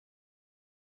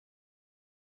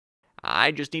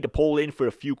I just need to pull in for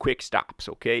a few quick stops,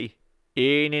 okay?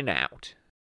 In and out.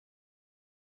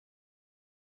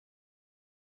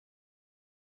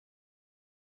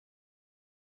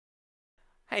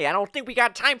 Hey, I don't think we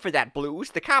got time for that,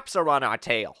 Blues. The cops are on our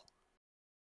tail.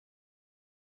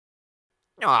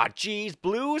 Aw, geez,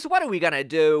 Blues, what are we gonna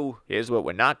do? Here's what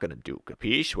we're not gonna do,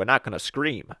 capiche? We're not gonna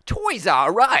scream. Toys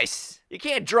R Us! You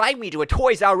can't drive me to a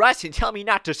Toys R Us and tell me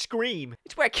not to scream.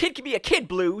 It's where a kid can be a kid,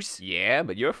 Blues. Yeah,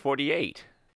 but you're 48.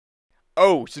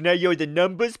 Oh, so now you're the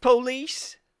numbers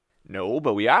police? No,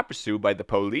 but we are pursued by the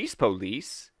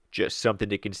police. Just something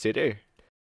to consider.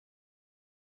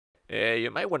 You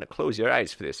might want to close your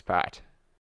eyes for this part.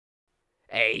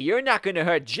 Hey, you're not gonna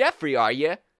hurt Jeffrey, are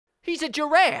you? He's a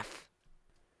giraffe.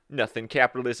 Nothing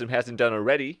capitalism hasn't done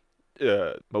already.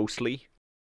 Mostly.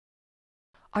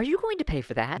 Are you going to pay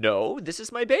for that? No, this is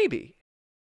my baby.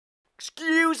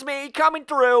 Excuse me, coming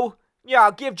through. Yeah,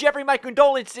 I'll give Jeffrey my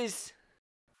condolences.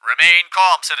 Remain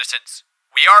calm, citizens.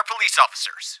 We are police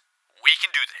officers. We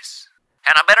can do this.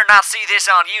 And I better not see this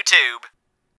on YouTube.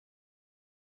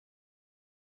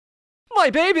 My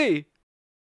baby!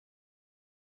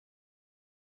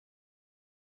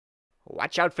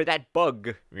 Watch out for that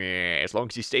bug. Yeah, as long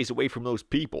as he stays away from those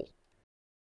people.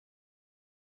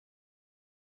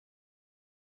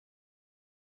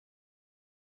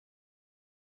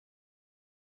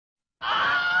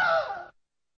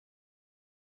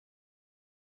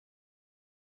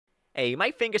 Hey,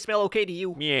 my finger smell okay to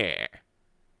you? Yeah.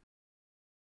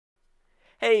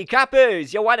 Hey,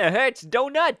 coppers, you want a Hertz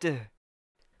donut?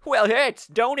 Well, Hertz,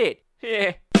 don't it?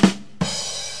 Yeah.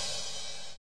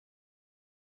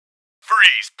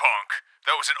 Freeze, punk.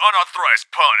 That was an unauthorized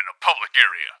pun in a public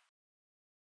area.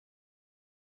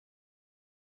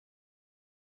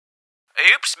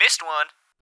 Oops, missed one.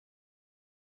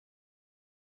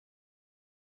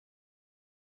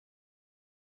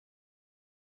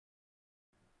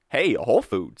 Hey, Whole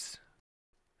Foods.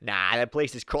 Nah, that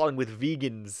place is crawling with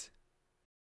vegans.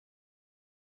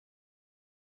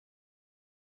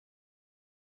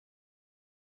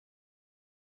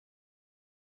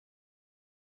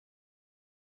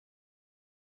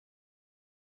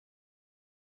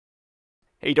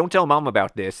 Hey, don't tell Mom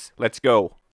about this. Let's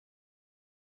go.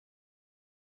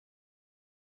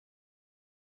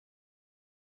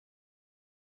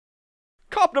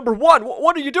 Cop number one,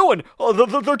 what are you doing?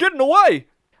 They're getting away.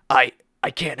 I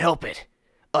can't help it.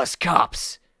 Us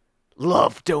cops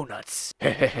love donuts.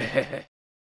 Eat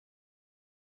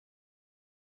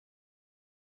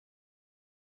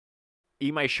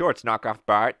my shorts, knockoff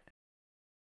Bart.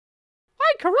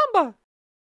 Ay, caramba!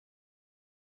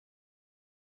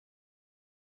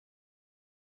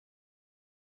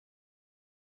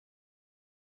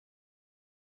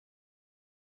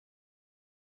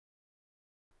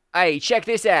 Hey, check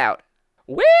this out.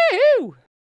 Woo!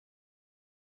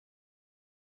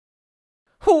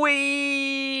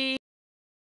 Wee!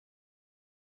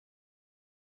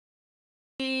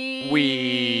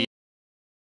 Wee!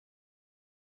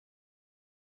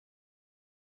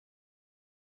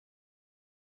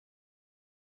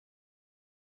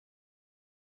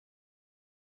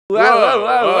 Whoa, whoa,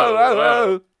 whoa, whoa,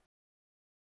 whoa.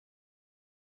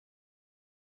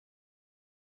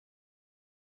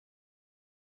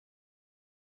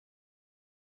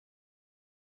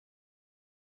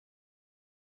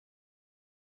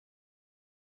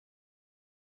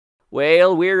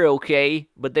 Well, we're okay,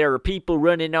 but there are people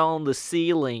running on the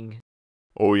ceiling.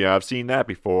 Oh yeah, I've seen that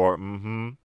before,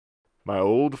 My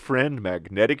old friend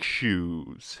Magnetic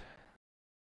Shoes.